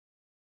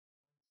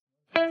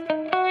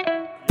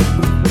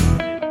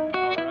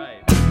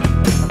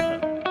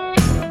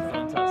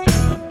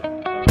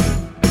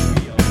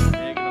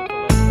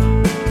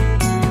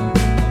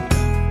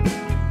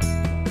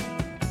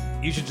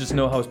just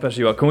know how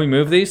special you are. Can we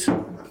move these?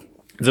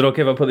 Is it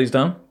okay if I put these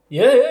down?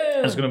 Yeah.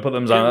 I'm just going to put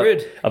them down.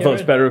 I thought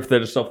it's better if they're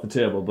just off the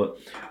table, but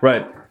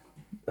right.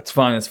 It's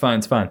fine.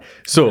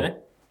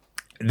 So,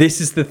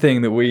 this is the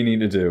thing that we need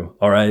to do,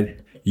 all right?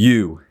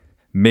 You,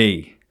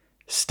 me,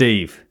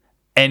 Steve,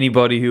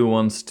 anybody who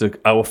wants to,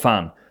 our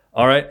fan,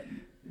 all right?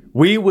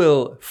 We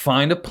will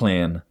find a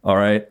plane, all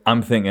right?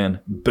 I'm thinking,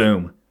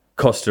 boom,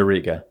 Costa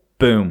Rica,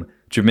 boom,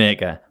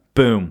 Jamaica,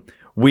 boom.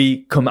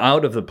 We come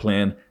out of the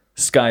plane,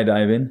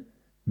 skydiving,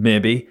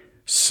 maybe,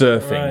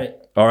 surfing,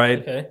 all right?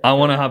 Okay. I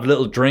want to have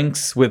little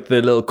drinks with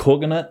the little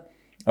coconut,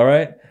 all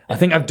right? I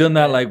think I've done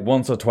that like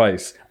once or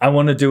twice. I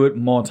want to do it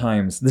more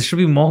times. There should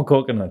be more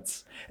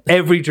coconuts.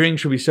 Every drink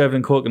should be served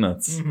in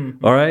coconuts,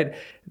 all right?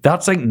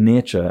 That's like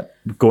nature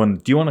going,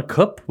 do you want a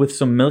cup with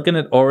some milk in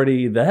it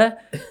already there?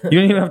 You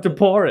don't even have to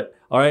pour it.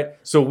 All right.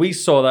 So we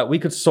saw that. We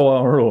could saw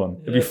our own.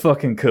 It'd be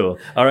fucking cool.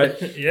 All right.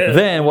 Yeah.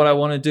 Then what I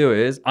want to do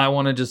is I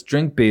want to just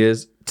drink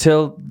beers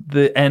till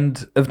the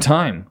end of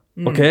time.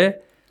 Okay.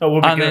 Oh,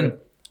 we'll be and good. then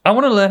I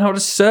want to learn how to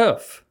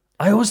surf.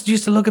 I always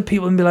used to look at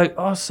people and be like,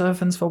 oh,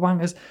 surfing's for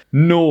wankers.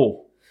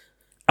 No.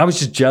 I was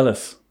just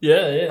jealous.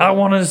 Yeah. I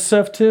wanted to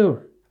surf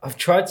too. I've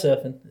tried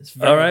surfing. It's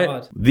very All right.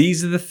 hard.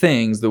 These are the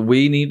things that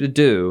we need to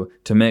do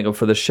to make up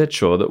for the shit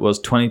show that was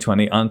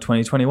 2020 and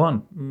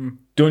 2021.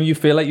 Don't you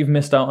feel like you've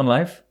missed out on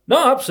life?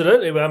 No,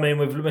 absolutely. I mean,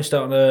 we've missed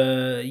out on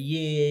a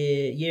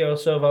year or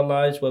so of our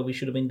lives where we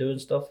should have been doing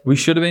stuff. We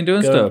should have been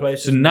doing Going stuff.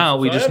 places So and now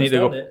stuff. we I just need to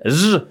go. understand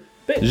Zzz,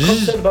 Bit Zzz.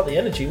 concerned about the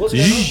energy. What's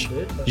going zzz, on,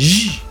 dude? Like,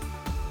 zzz,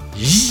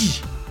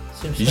 zzz,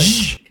 seems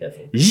zzz, like,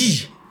 careful.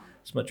 zzz.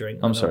 It's my drink.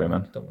 I'm sorry,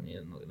 man. Don't want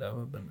you to knock it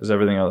over. But... Is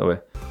everything out of the way?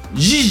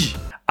 Zzz.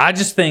 I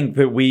just think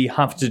that we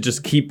have to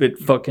just keep it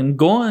fucking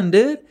going,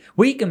 dude.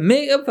 We can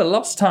make up for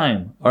lost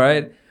time. All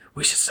right.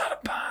 We should start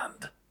a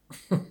band.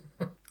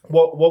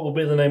 What will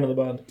be the name of the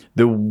band?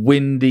 The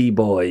Windy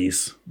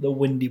Boys. The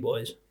Windy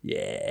Boys.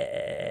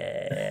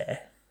 Yeah.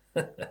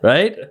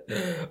 Right?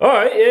 All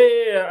right,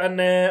 yeah.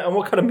 And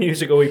what kind of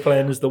music are we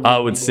playing as the Windy I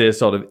would say Boys?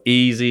 sort of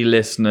easy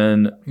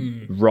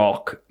listening,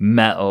 rock,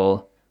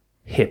 metal,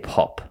 hip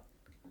hop.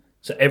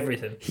 So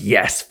everything.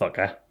 Yes,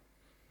 fucker.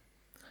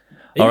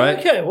 Are All you right.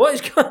 okay? What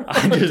is going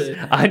on? dude?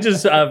 I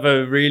just have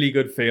a really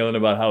good feeling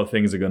about how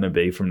things are going to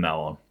be from now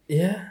on.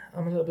 Yeah,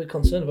 I'm a little bit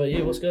concerned about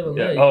you. What's going on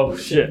there? Oh, You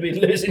shit. should be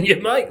losing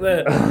your mic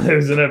there.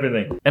 Losing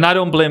everything. And I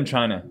don't blame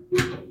China.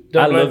 Don't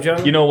I blame love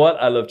China? You know what?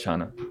 I love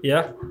China.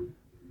 Yeah.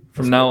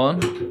 From now on.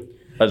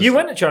 I just- You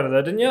went to China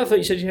though, didn't you? I thought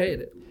you said you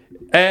hated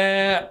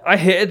it. I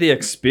hated the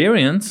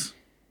experience.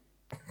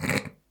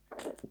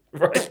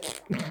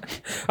 Right.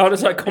 How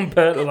does that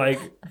compare to like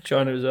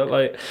China? Is that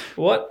like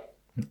what?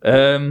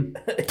 I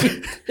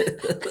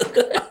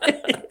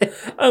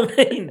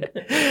mean,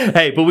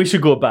 hey, but we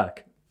should go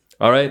back.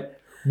 All right?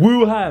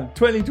 Wuhan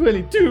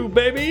 2022,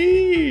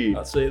 baby.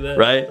 I'll see you there.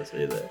 Right? I'll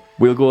see you there.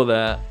 We'll go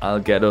there. I'll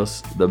get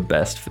us the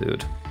best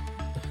food.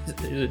 Is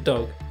it a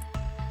dog?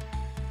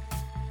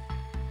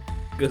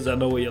 Because I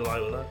know what you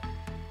like with that.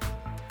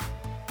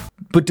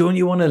 But don't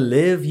you want to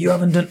live? You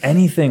haven't done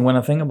anything when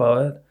I think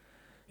about it.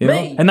 You know?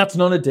 Me? And that's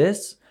not a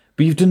diss,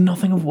 but you've done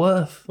nothing of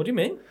worth. What do you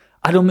mean?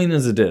 I don't mean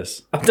as a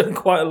diss. I've done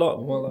quite a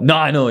lot. More like... No,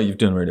 I know you've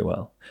done really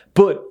well.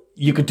 But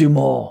you could do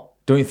more,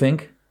 don't you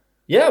think?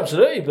 Yeah,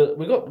 absolutely. But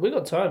we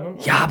got time. Haven't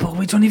we? Yeah, but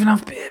we don't even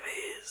have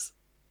babies.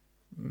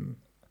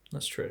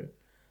 That's true.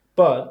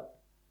 But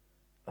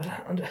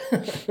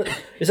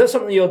is that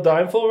something you're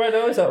dying for right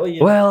now? Is that what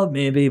you Well,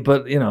 maybe,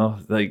 but you know,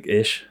 like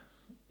ish.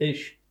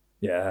 ish?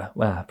 Yeah,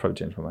 well, I'll probably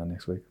change my mind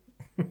next week.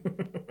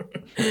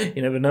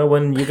 You never know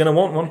when you're gonna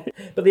want one.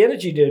 But the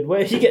energy, dude,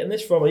 where are you getting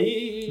this from? Are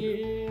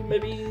you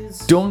maybe?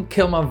 Don't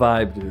kill my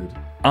vibe, dude.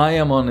 I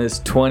am on this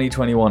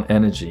 2021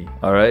 energy,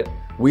 all right?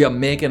 We are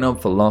making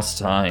up for lost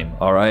time,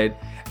 all right?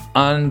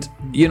 And,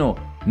 you know,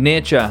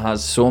 nature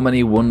has so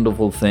many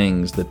wonderful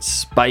things that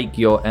spike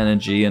your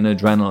energy and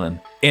adrenaline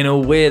in a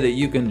way that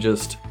you can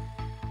just...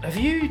 Have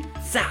you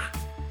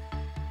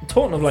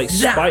talking of like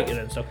spiking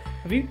and stuff?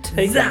 Have you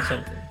taken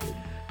something? Dude?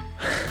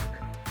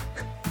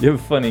 You're a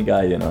funny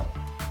guy, you know.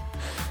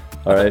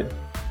 All right?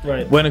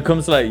 Right. When it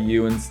comes to like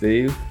you and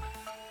Steve,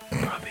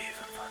 probably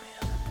even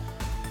funnier.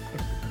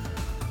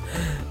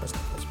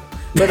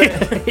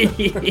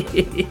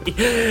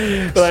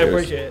 But I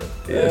appreciate it.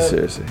 Yeah,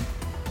 seriously.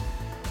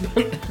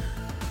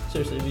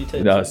 Seriously, have you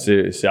taken No, something?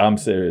 seriously. I'm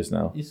serious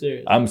now. You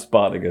serious? I'm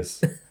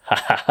Spartacus.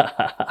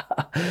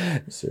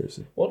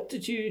 Seriously. What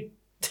did you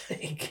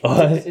take?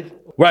 What?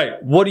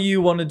 Right. What do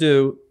you want to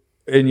do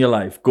in your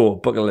life? Go.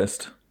 Bucket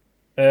list.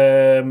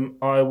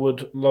 I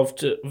would love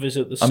to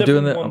visit the doing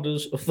seven that.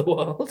 wonders of the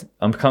world.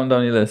 I'm counting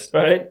down your list.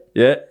 Right?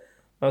 Yeah.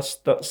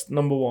 That's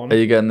number one. Are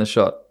you getting the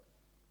shot?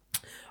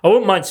 I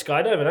wouldn't mind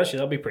skydiving, actually.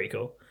 That'd be pretty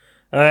cool.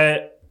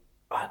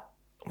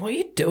 What are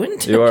you doing?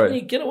 Tim? You all right? Can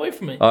you get away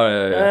from me? All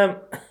right. Yeah.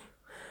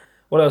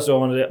 What else do I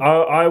want to do?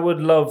 I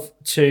would love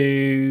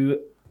to...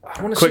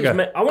 I want to see as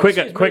many countries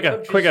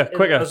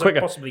as I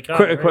possibly can.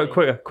 really.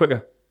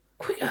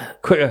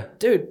 Quicker.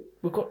 Dude,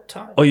 we've got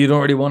time. Oh, you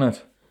don't really want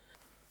it?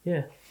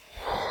 Yeah.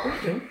 What are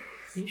you doing?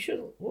 You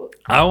should. What?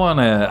 I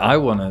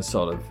wanna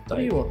sort of. Like, What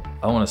do you want?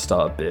 I want to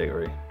start a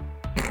bakery.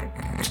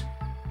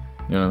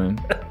 You know what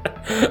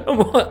I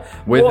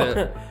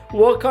mean?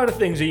 What kind of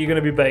things are you going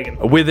to be baking?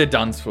 With a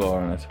dance floor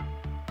on it.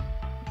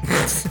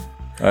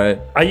 All right.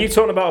 Are you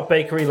talking about a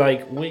bakery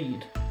like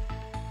weed?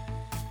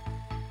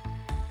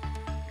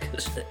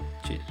 Jesus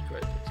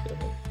Christ.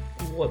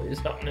 What is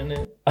happening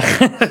here?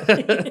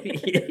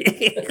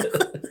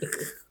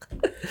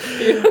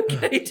 You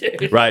okay,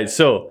 dude? Right,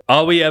 so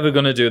are we ever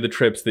going to do the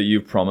trips that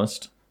you've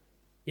promised?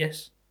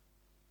 Yes.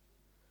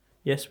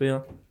 Yes, we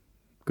are.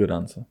 Good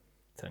answer.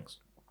 Thanks.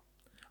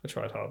 I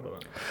tried hard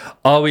with that.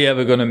 Are we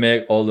ever going to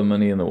make all the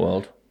money in the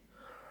world?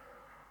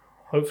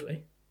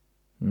 Hopefully.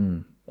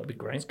 That'd be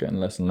great. It's getting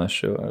less and less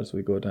sure as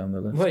we go down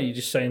the list. Well, you're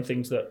just saying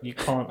things that you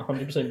can't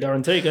 100%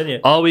 guarantee, can you?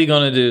 Are we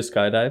going to do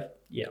skydive?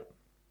 Yeah.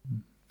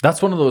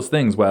 That's one of those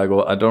things where I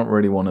go, I don't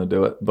really want to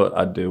do it, but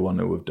I do want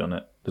to have done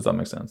it. Does that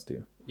make sense to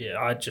you?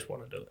 Yeah, I just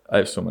want to do it. I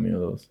have so many of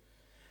those.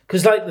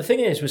 Because, like, the thing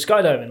is, with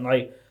skydiving,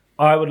 like,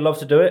 I would love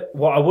to do it.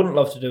 What I wouldn't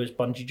love to do is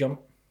bungee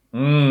jump.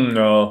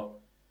 No.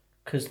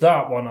 Because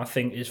that one, I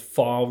think, is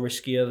far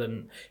riskier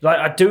than... Like,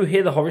 I do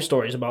hear the horror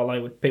stories about,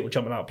 like, with people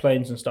jumping out of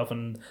planes and stuff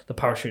and the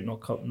parachute not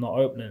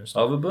opening and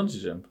stuff. Of a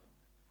bungee jump?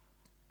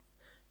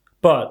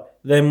 But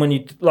then when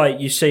you, like,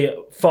 you see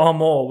it far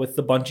more with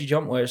the bungee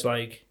jump, where it's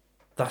like,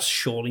 that's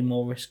surely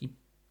more risky.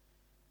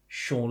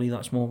 Surely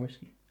that's more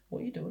risky.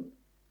 What are you doing?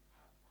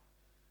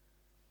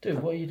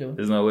 Dude, what are you doing?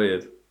 Isn't that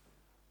weird?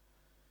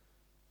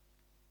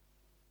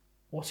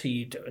 What are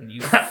you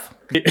doing?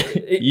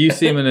 You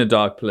seem in a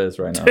dark place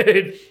right now.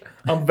 Dude,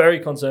 I'm very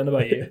concerned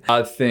about you.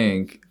 I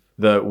think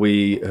that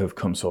we have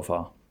come so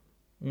far.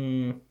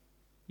 Yeah.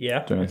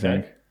 Do you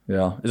think?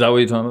 Yeah. Is that what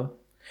you're talking about?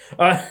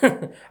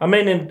 I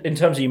mean, in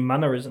terms of your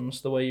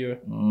mannerisms, the way you're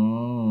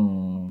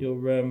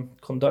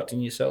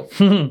conducting yourself,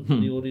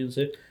 the audience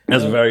here.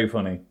 That's very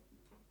funny.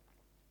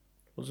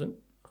 Was it?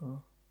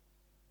 Oh.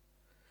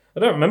 I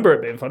don't remember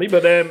it being funny,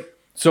 but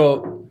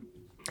So,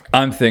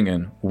 I'm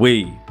thinking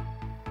we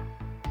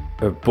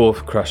have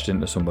both crashed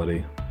into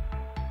somebody.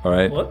 All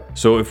right. What?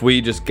 So if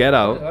we just get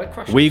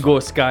out, we go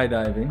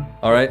skydiving.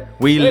 All right.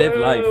 We live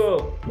life.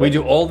 We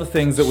do all the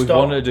things that we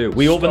want to do.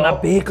 We open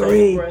that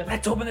bakery.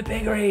 Let's open the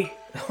bakery.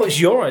 That was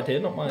your idea,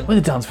 not mine. With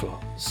the dance floor.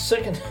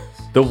 Second.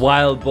 The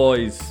Wild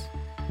Boys.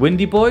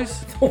 Windy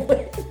Boys? The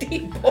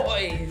Windy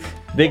Boys.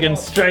 They can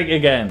strike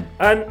again.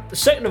 And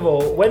second of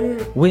all,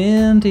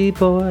 Windy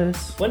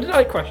Boys. When did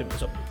I crash into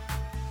somebody?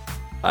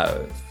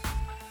 I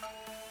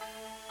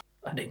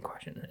didn't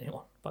crash into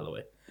anyone, by the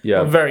way. Yeah.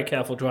 I'm a very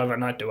careful driver,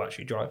 and I do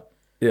actually drive.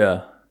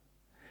 Yeah.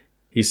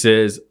 He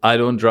says, I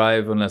don't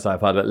drive unless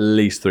I've had at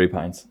least 3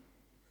 pints.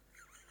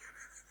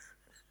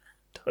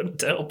 Don't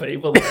tell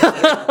people.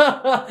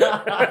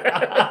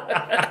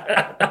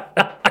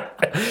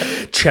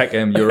 Check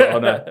him, Your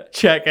Honor.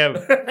 Check him.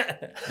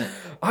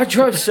 I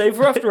drive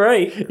safer after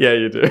 8. Yeah,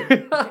 you do.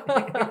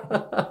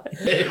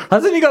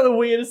 Hasn't he got the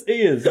weirdest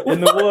ears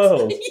in the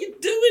world? What are you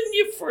doing,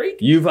 you freak?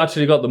 You've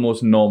actually got the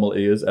most normal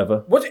ears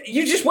ever. What?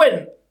 You just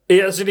went... He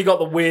hasn't got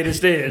the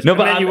weirdest ears. No, and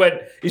but then you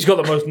went, he's got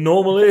the most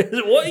normal ears.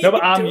 What are you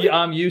but doing?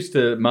 I'm used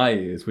to my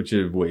ears, which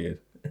is weird.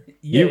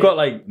 Yeah. You've got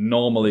like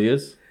normal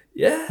ears.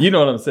 Yeah. You know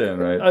what I'm saying,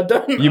 right? I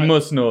don't. You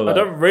must know that. I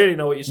don't really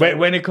know what you're saying.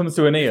 When it comes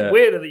to an ear. It's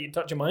weirder that you're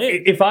touching my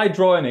ear. If I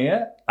draw an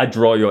ear, I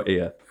draw your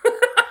ear.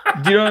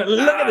 Do you know?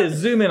 Look at this.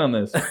 Zoom in on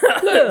this. Look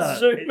at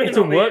that. It's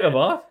a work of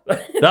art.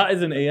 That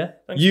is an ear.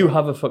 Thanks, you man.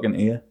 have a fucking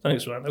ear.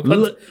 Thanks, man.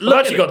 Look I've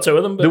actually got 2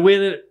 of them. But... The way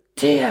that...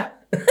 Dear.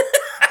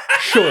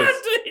 Show us.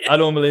 I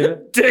don't believe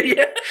it. Do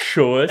you?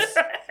 Show us.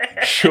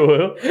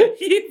 Show us.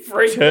 You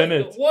freak. Turn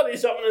it. What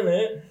is happening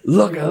here?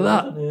 Look at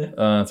that.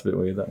 That's a bit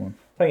weird, that one.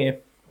 Thank you.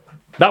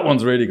 That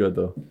one's really good,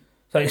 though.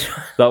 Thanks.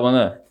 That one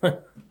there.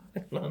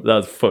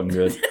 That's fucking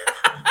good.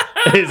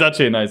 It's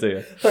actually a nice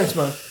ear. Thanks,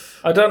 man.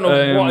 I don't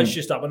know what has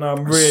just happened.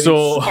 I'm really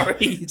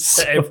sorry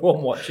to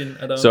everyone watching.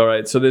 It's all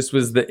right. So this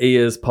was the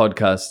Ears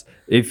podcast.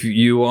 If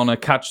you want to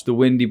catch the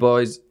Windy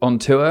Boys on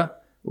tour,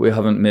 we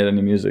haven't made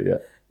any music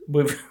yet.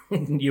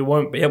 You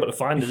won't be able to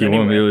find us You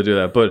anywhere. won't be able to do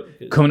that.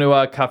 But come to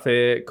our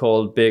cafe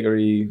called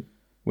Bakery,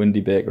 Windy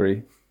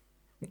Bakery.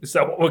 Is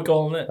that what we're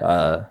calling it?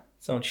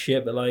 Sounds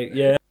shit, but like,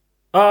 yeah.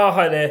 Oh,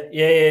 hi there.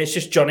 Yeah, it's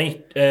just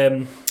Johnny.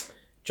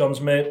 John's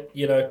mate,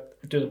 do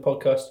the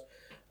podcast.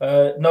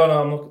 No,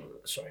 I'm not.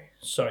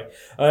 Sorry.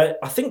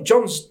 I think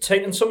John's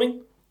taken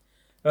something.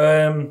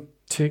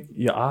 Take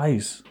your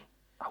eyes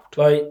out.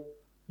 Like,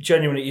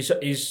 genuinely,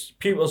 his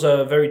pupils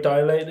are very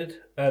dilated,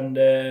 and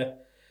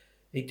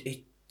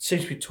he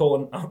seems to be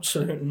talking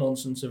absolute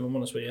nonsense, if I'm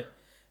honest with you.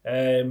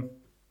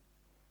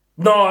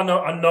 No,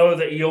 I know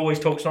that he always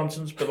talks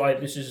nonsense, but like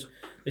this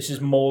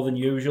is more than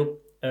usual.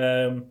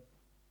 I'm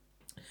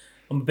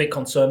a bit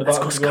concerned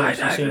about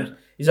him.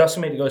 He's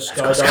asking me to go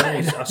skydiving.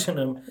 He's asking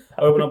him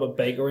to open up a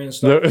bakery and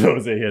stuff.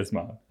 Those are his,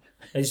 man.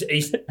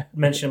 He's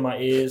mentioning my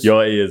ears.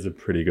 Your ears are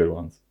pretty good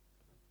ones.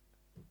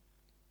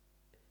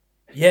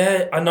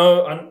 Yeah, I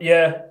know.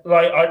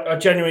 I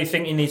genuinely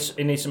think he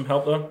needs some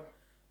help though.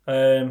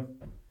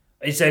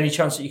 Is there any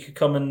chance that you could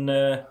come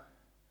and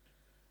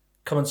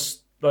come and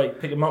like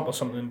pick him up or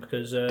something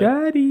because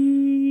Daddy.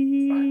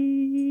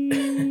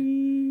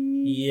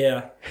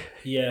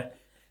 yeah.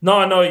 No,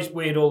 I know he's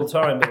weird all the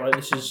time, but like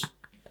this is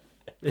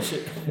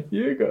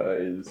You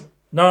guys.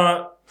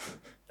 no.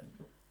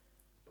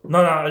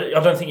 I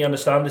don't think you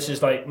understand. This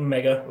is like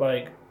mega.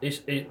 Like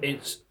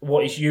it's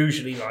what it's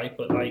usually like,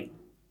 but like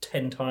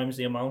 10 times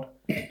the amount.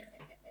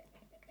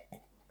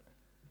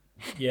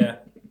 Yeah.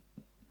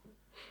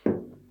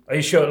 Are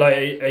you sure? Like,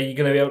 are you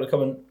going to be able to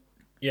come and?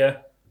 Yeah.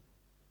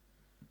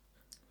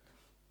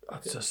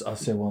 I'll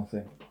say one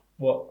thing.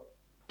 What?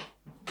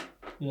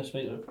 You gonna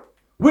speak to him?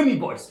 Winnie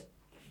boys.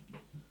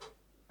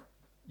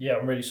 Yeah,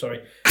 I'm really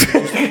sorry.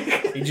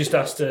 He just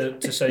asked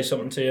to say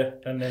something to you,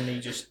 and then he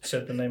just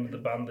said the name of the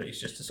band that he's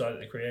just decided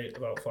to create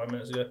about 5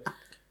 minutes ago.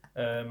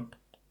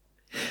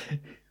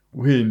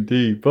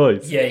 Windy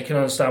boys. Yeah, you can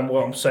understand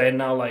what I'm saying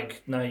now.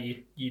 Like, no,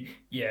 you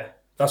yeah,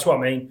 that's what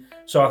I mean.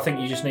 So I think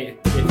you just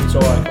need to, if it's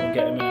alright, come and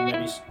get him and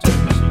maybe take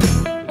him to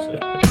see him.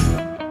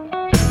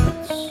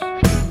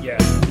 Yeah,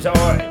 is that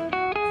alright?